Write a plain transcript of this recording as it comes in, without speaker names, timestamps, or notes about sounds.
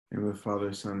In the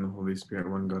Father, Son, and the Holy Spirit,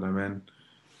 one God, Amen.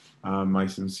 My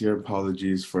sincere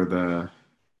apologies for the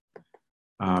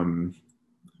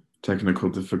technical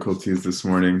difficulties this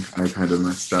morning. I kind of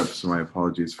messed up, so my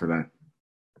apologies for that.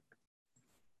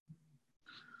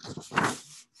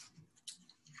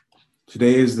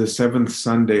 Today is the 7th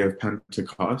Sunday of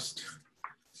Pentecost,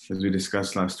 as we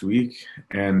discussed last week,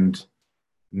 and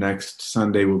next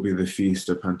Sunday will be the feast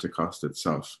of Pentecost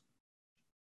itself.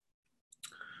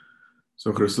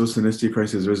 So Christos Anisti,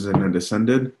 Christ is risen and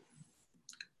ascended.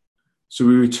 So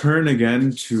we return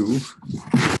again to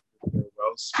the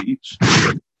farewell speech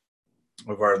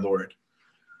of our Lord.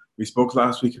 We spoke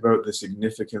last week about the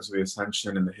significance of the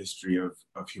ascension in the history of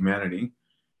humanity.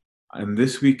 And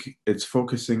this week, it's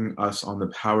focusing us on the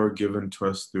power given to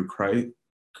us through Christ,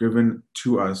 given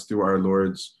to us through our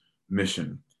Lord's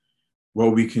mission.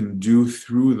 What we can do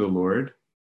through the Lord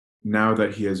now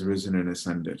that he has risen and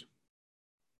ascended.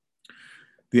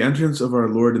 The entrance of our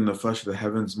Lord in the flesh of the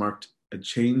heavens marked a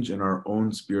change in our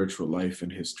own spiritual life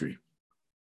and history.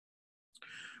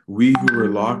 We who were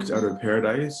locked out of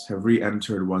paradise have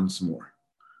re-entered once more.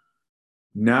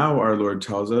 Now our Lord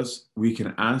tells us we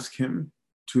can ask him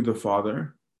to the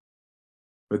Father,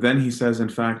 but then he says, in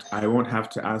fact, I won't have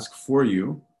to ask for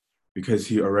you because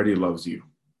he already loves you.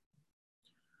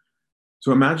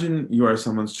 So imagine you are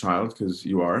someone's child, because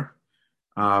you are,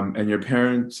 and your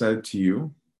parent said to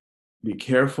you, be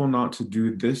careful not to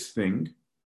do this thing,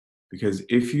 because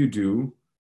if you do,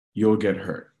 you'll get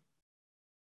hurt.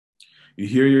 You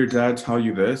hear your dad tell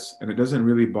you this, and it doesn't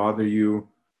really bother you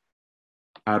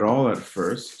at all at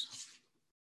first.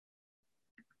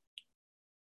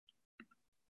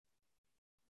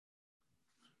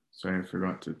 Sorry, I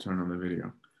forgot to turn on the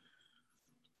video.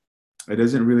 It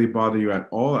doesn't really bother you at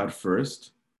all at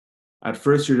first. At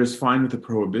first, you're just fine with the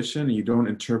prohibition, and you don't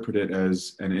interpret it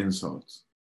as an insult.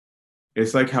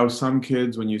 It's like how some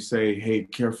kids, when you say, hey,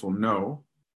 careful, no,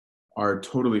 are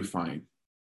totally fine.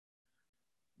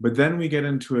 But then we get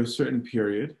into a certain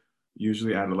period,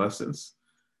 usually adolescence,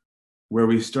 where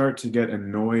we start to get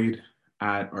annoyed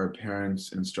at our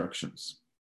parents' instructions.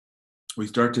 We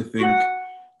start to think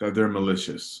that they're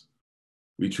malicious.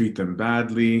 We treat them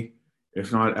badly,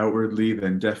 if not outwardly,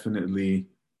 then definitely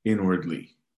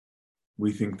inwardly.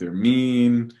 We think they're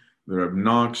mean, they're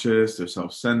obnoxious, they're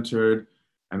self-centered,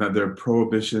 and that their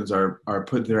prohibitions are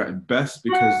put there at best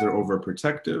because they're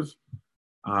overprotective,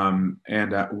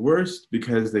 and at worst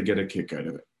because they get a kick out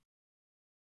of it.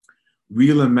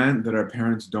 We lament that our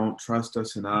parents don't trust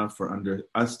us enough or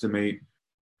underestimate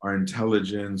our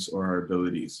intelligence or our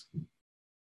abilities.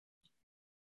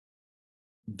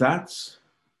 That's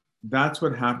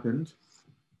what happened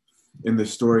in the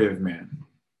story of man.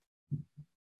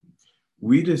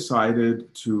 We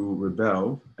decided to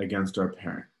rebel against our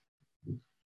parent.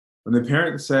 When the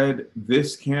parent said,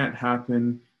 this can't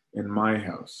happen in my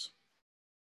house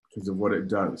because of what it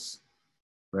does,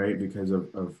 right? Because of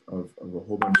a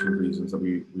whole bunch of reasons that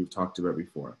we've talked about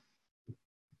before.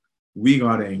 We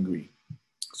got angry.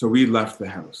 So we left the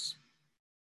house.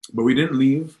 But we didn't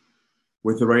leave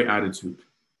with the right attitude.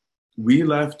 We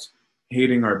left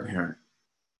hating our parent.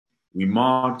 We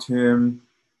mocked him.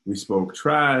 We spoke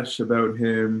trash about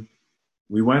him.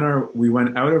 We went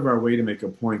out of our way to make a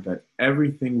point that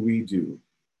everything we do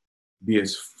be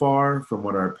as far from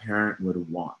what our parent would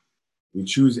want. We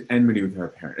choose enmity with our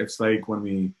parent. It's like when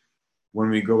we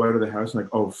go out of the house, like,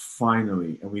 oh,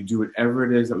 finally, and we do whatever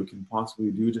it is that we can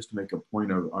possibly do just to make a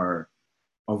point of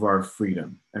our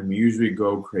freedom. And we usually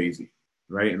go crazy,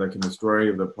 right? Like in the story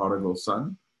of the prodigal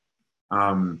son,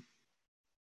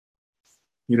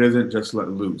 he doesn't just let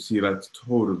loose, he lets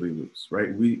totally loose,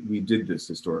 right? We did this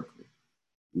historically.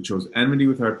 We chose enmity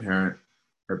with our parent.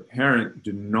 Our parent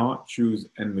did not choose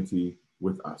enmity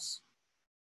with us.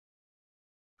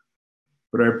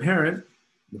 But our parent,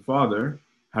 the father,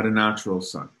 had a natural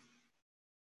son.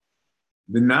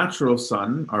 The natural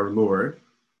son, our Lord,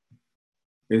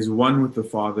 is one with the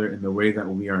Father in the way that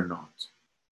we are not.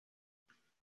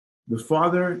 The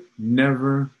Father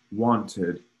never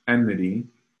wanted enmity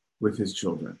with his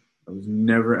children. That was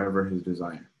never, ever his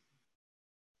desire.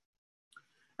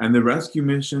 And the rescue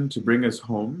mission to bring us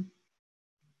home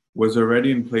was already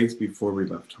in place before we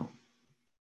left home.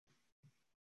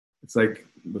 It's like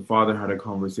the father had a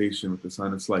conversation with the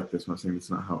son. It's like this. I'm not saying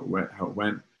it's not how it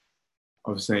went,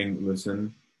 of saying,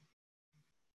 listen,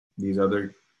 these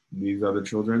other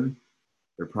children,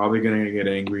 they're probably going to get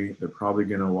angry. They're probably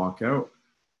going to walk out.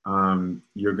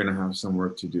 You're going to have some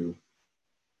work to do.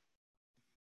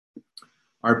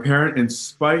 Our parent, in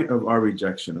spite of our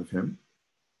rejection of him,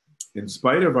 in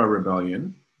spite of our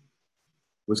rebellion,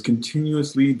 was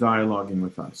continuously dialoguing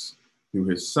with us. through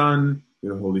his Son,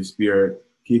 through the Holy Spirit,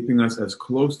 keeping us as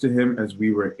close to him as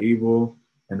we were able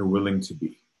and willing to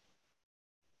be.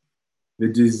 The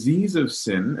disease of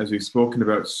sin, as we've spoken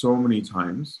about so many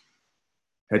times,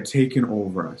 had taken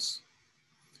over us.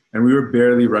 And we were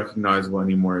barely recognizable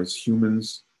anymore as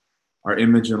humans. Our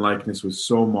image and likeness was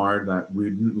so marred that we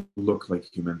didn't look like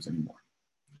humans anymore.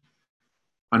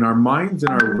 And our minds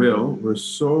and our will were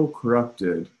so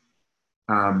corrupted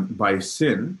by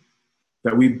sin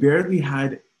that we barely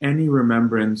had any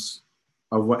remembrance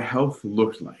of what health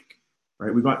looked like,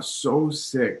 right? We got so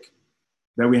sick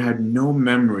that we had no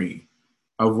memory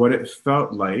of what it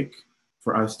felt like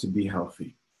for us to be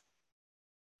healthy.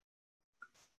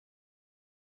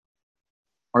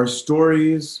 Our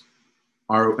stories,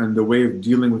 and the way of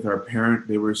dealing with our parent,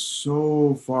 they were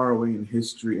so far away in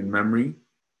history and memory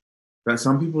that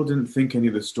some people didn't think any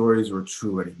of the stories were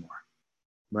true anymore,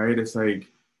 right? It's like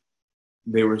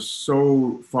they were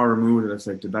so far removed that it's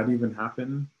like, did that even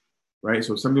happen, right?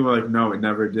 So some people are like, no, it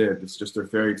never did. It's just their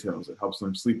fairy tales. It helps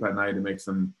them sleep at night. It makes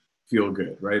them feel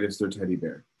good, right? It's their teddy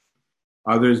bear.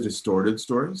 Others distorted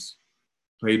stories,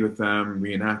 played with them,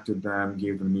 reenacted them,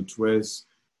 gave them new twists,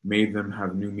 made them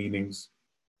have new meanings.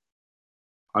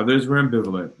 Others were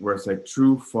ambivalent, where it's like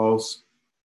true, false,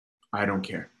 I don't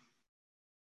care.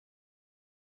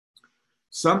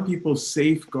 Some people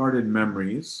safeguarded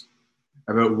memories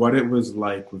about what it was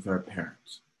like with our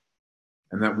parents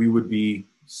and that we would be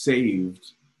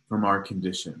saved from our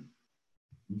condition.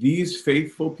 These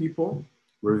faithful people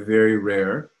were very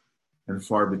rare and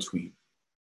far between.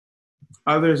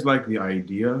 Others liked the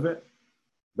idea of it,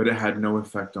 but it had no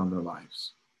effect on their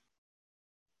lives.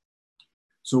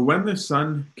 So when the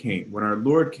Son came, when our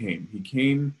Lord came, he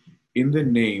came in the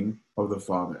name of the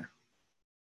Father.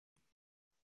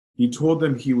 He told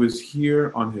them he was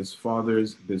here on his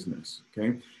Father's business,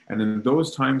 okay? And in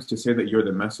those times, to say that you're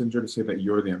the messenger, to say that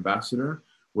you're the ambassador,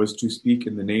 was to speak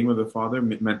in the name of the Father.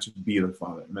 It meant to be the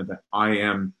Father. It meant that I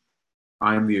am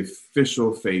the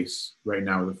official face right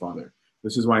now of the Father.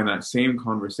 This is why in that same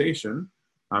conversation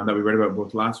that we read about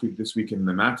both last week, this week in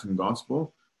the Matthew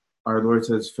Gospel, our Lord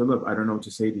says, Philip, I don't know what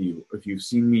to say to you. If you've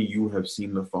seen me, you have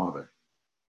seen the Father.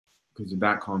 Because of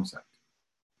that concept.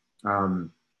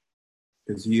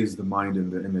 Because he is the mind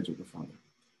and the image of the Father.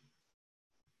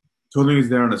 Told him he was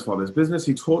there on his Father's business.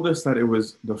 He told us that it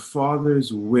was the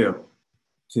Father's will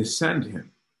to send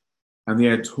him. And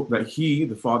that he,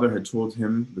 the Father, had told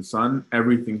him, the Son,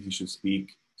 everything he should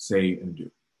speak, say, and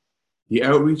do. He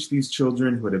outreached these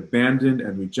children who had abandoned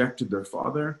and rejected their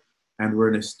Father and were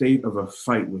in a state of a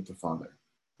fight with the Father.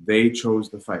 They chose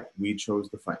the fight. We chose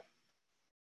the fight.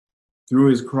 Through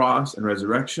his cross and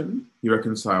resurrection, he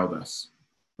reconciled us.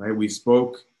 Right? We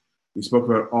spoke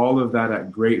about all of that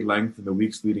at great length in the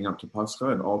weeks leading up to Pascha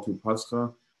and all through Pascha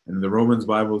and the Romans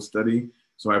Bible study.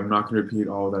 So I'm not going to repeat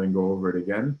all of that and go over it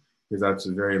again, because that's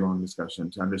a very long discussion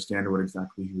to understand what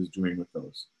exactly he was doing with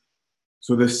those.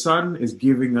 So the Son is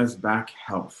giving us back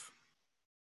health.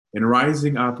 In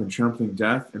rising up and trampling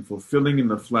death and fulfilling in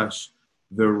the flesh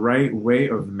the right way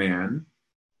of man,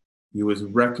 he was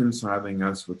reconciling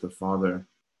us with the Father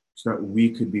so that we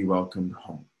could be welcomed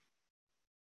home.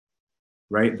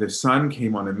 Right? The Son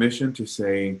came on a mission to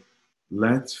say,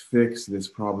 let's fix this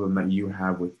problem that you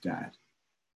have with Dad.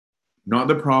 Not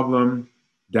the problem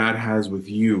Dad has with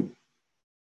you.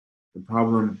 The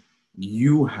problem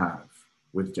you have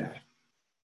with Dad.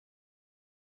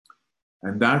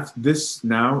 And this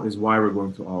now is why we're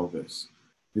going through all of this.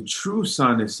 The true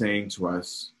Son is saying to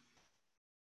us,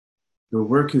 the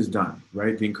work is done,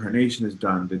 right? The incarnation is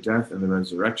done. The death and the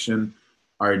resurrection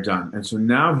are done. And so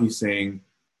now he's saying,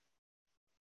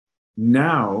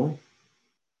 now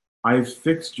I've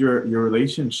fixed your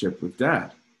relationship with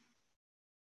Dad.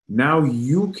 Now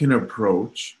you can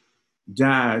approach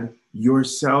Dad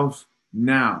yourself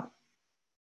now.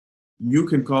 You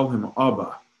can call him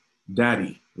Abba,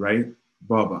 Daddy, right?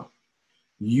 Baba.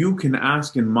 You can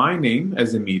ask in my name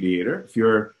as a mediator,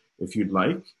 if you'd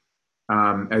like,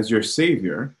 as your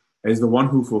savior, as the one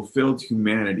who fulfilled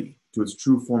humanity to its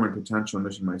true form and potential and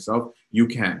mission myself. You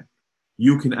can.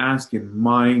 You can ask in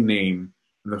my name,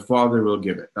 and the Father will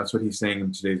give it. That's what he's saying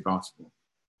in today's gospel.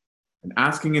 And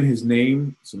asking in his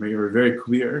name, so make it very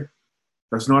clear,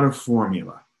 that's not a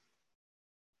formula,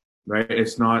 right?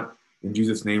 It's not in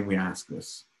Jesus' name we ask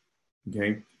this,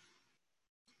 okay?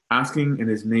 Asking in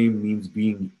his name means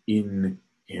being in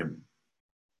him.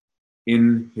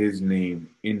 In his name,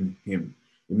 in him.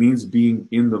 It means being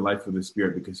in the life of the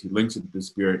Spirit, because he links it to the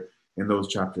Spirit in those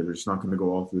chapters. We're just not going to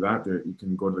go all through that. You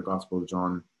can go to the Gospel of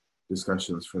John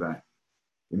discussions for that.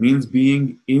 It means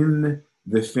being in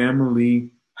the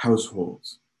family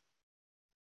households.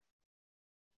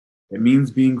 It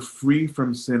means being free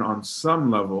from sin on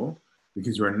some level,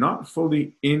 because you are not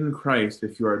fully in Christ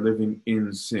if you are living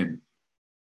in sin.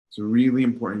 It's really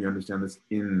important you understand this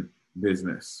in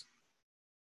business.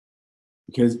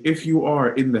 Because if you are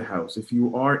in the house, if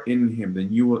you are in him,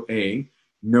 then you will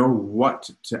know what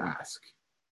to ask,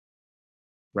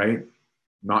 right?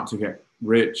 Not to get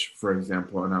rich, for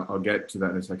example, and I'll get to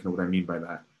that in a second, what I mean by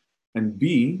that. And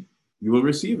B, you will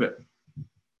receive it.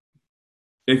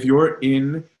 If you're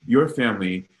in your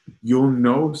family, you'll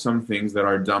know some things that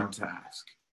are dumb to ask.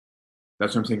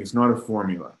 That's what I'm saying. It's not a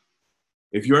formula.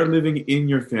 If you're living in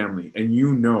your family and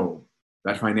you know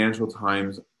that financial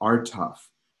times are tough,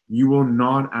 you will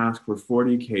not ask for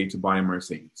 40K to buy a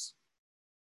Mercedes.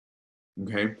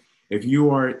 Okay? If you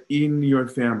are in your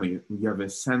family, you have a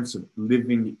sense of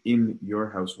living in your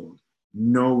household,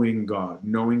 knowing God,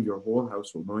 knowing your whole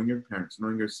household, knowing your parents,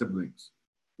 knowing your siblings.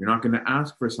 You're not going to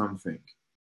ask for something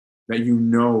that you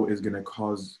know is going to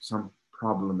cause some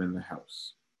problem in the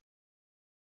house,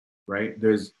 right?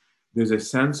 There's a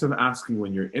sense of asking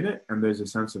when you're in it, and there's a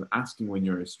sense of asking when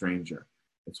you're a stranger.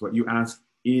 It's what you ask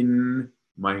in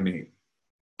my name,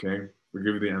 okay? We'll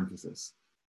give you the emphasis.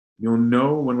 You'll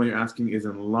know when what you're asking is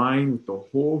in line with the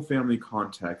whole family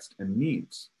context and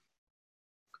needs.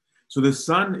 So the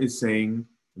son is saying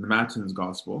in the Matthew's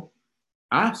gospel,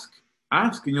 ask,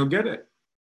 and you'll get it.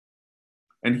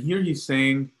 And here he's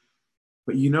saying,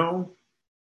 but you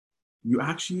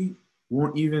actually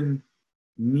won't even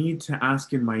need to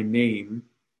ask in my name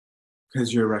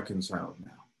because you're reconciled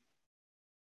now.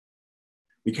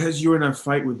 Because you were in a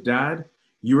fight with dad,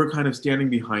 you were kind of standing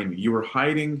behind me. You were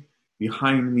hiding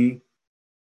behind me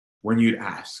when you'd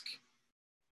ask,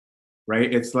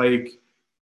 right? It's like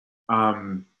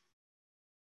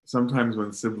sometimes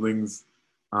when siblings,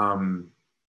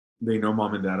 they know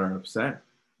mom and dad are upset.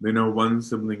 They know one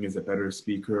sibling is a better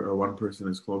speaker or one person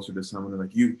is closer to someone.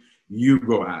 Like, you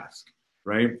go ask,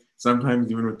 right?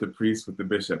 Sometimes even with the priest, with the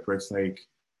bishop, where it's like,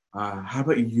 how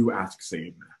about you ask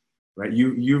Satan, right?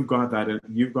 You've got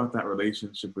that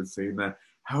relationship with Satan.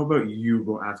 How about you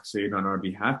go ask Satan on our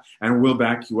behalf, and we'll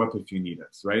back you up if you need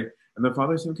us, right? And the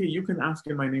father said, okay, you can ask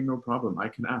in my name, no problem. I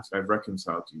can ask. I've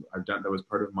reconciled you. That was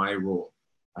part of my role.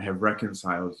 I have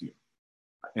reconciled you.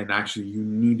 And actually, you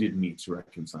needed me to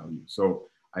reconcile you. So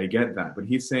I get that. But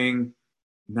he's saying,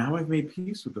 now I've made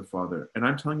peace with the Father. And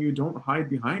I'm telling you, don't hide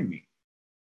behind me.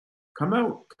 Come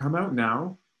out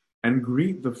now and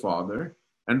greet the Father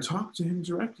and talk to him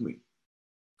directly,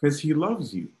 because he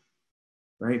loves you,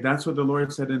 right? That's what the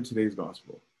Lord said in today's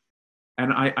gospel.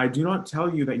 And I do not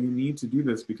tell you that you need to do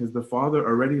this, because the Father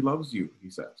already loves you, he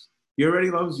says. He already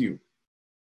loves you.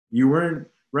 You weren't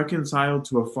reconciled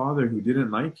to a father who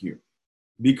didn't like you.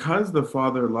 Because the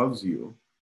Father loves you,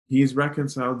 he's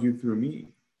reconciled you through me,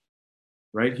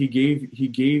 right? He gave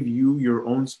you your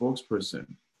own spokesperson.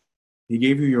 He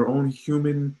gave you your own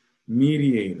human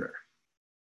mediator,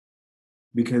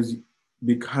 because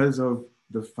of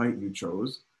the fight you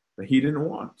chose that he didn't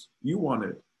want. You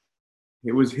wanted.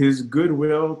 It was his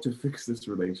goodwill to fix this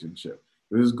relationship.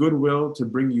 It was his goodwill to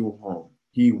bring you home.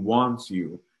 He wants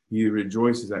you. He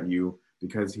rejoices at you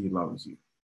because he loves you.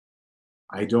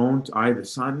 The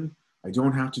son, I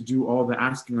don't have to do all the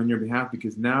asking on your behalf,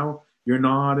 because now you're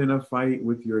not in a fight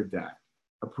with your dad.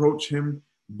 Approach him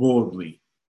boldly.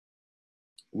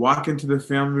 Walk into the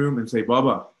family room and say,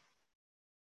 Baba,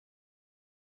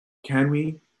 can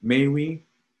we? May we?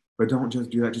 But don't just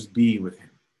do that. Just be with him,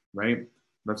 right?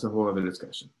 That's a whole other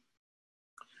discussion.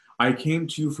 I came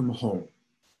to you from home,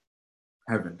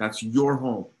 heaven. That's your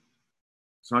home.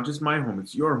 It's not just my home.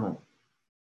 It's your home.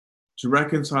 To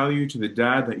reconcile you to the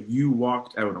dad that you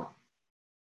walked out on.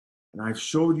 And I've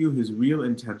showed you his real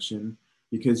intention,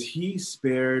 because he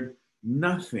spared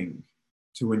nothing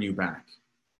to win you back.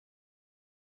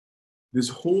 This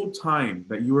whole time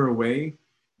that you were away,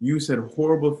 you said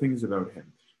horrible things about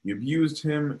him. You abused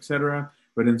him, etc.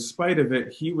 But in spite of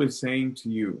it, he was saving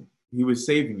you,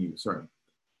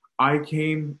 I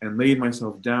came and laid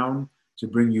myself down to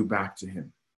bring you back to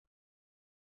him.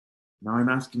 Now I'm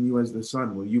asking you as the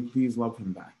son, will you please love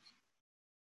him back?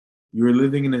 You were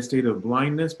living in a state of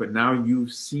blindness, but now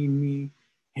you've seen me,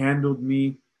 handled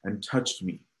me, and touched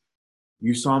me.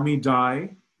 You saw me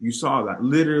die. You saw that.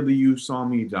 Literally, you saw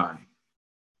me die.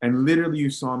 And literally,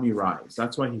 you saw me rise.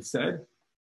 That's why he said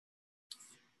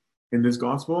in this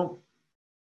gospel,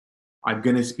 I'm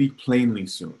going to speak plainly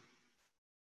soon.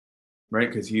 Right?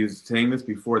 Because he is saying this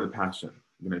before the passion.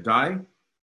 I'm going to die.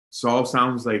 Saul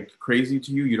sounds like crazy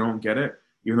to you. You don't get it,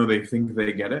 even though they think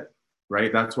they get it.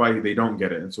 Right? That's why they don't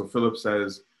get it. And so Philip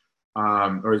says,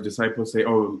 or his disciples say,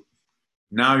 oh,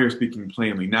 now you're speaking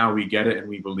plainly. Now we get it and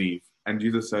we believe. And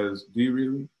Jesus says, do you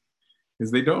really?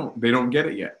 Because they don't get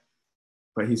it yet.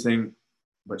 But he's saying,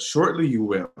 but shortly you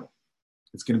will.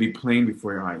 It's going to be plain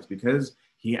before your eyes because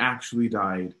he actually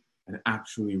died and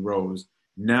actually rose.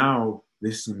 Now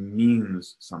this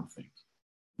means something.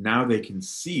 Now they can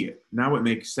see it. Now it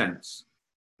makes sense,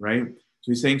 right?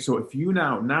 So he's saying, so if you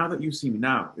now that you see me,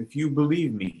 now, if you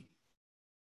believe me,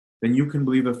 then you can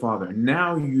believe the Father.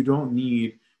 Now you don't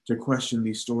need to question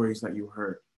these stories that you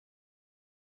heard.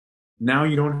 Now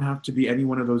you don't have to be any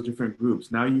one of those different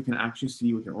groups. Now you can actually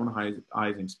see with your own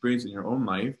eyes and experience in your own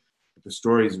life that the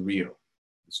story is real.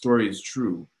 The story is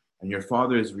true. And your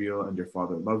Father is real, and your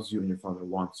Father loves you, and your Father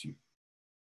wants you.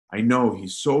 I know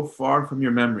he's so far from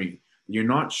your memory that you're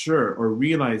not sure or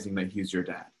realizing that he's your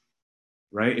dad,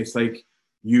 right? It's like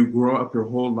you grow up your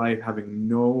whole life having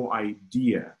no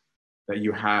idea that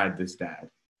you had this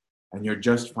dad, and you're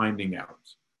just finding out.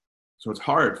 So it's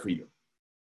hard for you.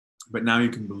 But now you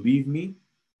can believe me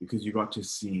because you got to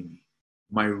see me.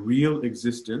 My real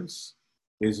existence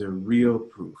is a real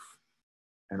proof.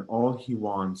 And all he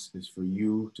wants is for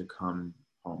you to come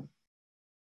home.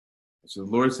 So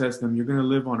the Lord says to them, you're going to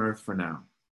live on earth for now.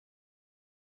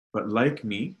 But like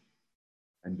me,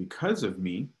 and because of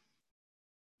me,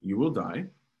 you will die,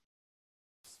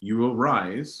 you will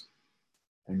rise,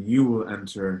 and you will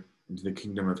enter into the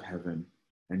kingdom of heaven.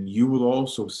 And you will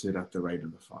also sit at the right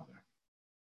of the Father.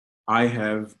 I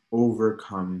have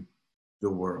overcome the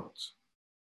world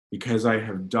because I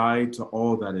have died to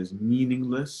all that is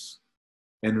meaningless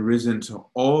and risen to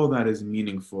all that is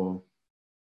meaningful.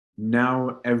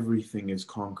 Now everything is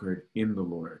conquered in the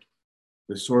Lord,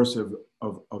 the source of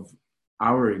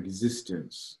our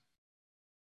existence,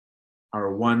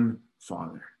 our one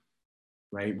Father,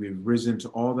 right? We've risen to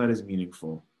all that is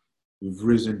meaningful. We've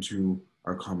risen to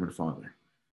our common Father.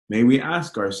 May we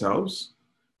ask ourselves,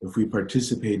 if we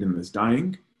participate in this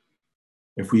dying,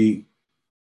 if we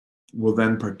will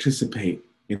then participate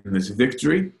in this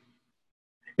victory,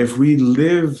 if we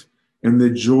live in the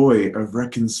joy of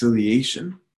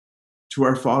reconciliation to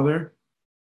our Father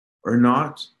or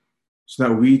not, so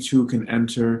that we too can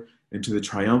enter into the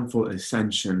triumphal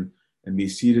ascension and be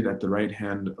seated at the right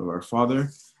hand of our Father.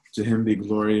 To him be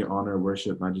glory, honor,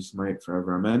 worship, majesty, might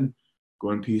forever. Amen.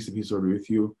 Go in peace, the peace will be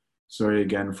with you. Sorry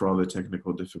again for all the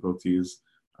technical difficulties.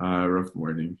 Rough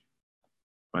morning.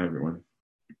 Bye, everyone.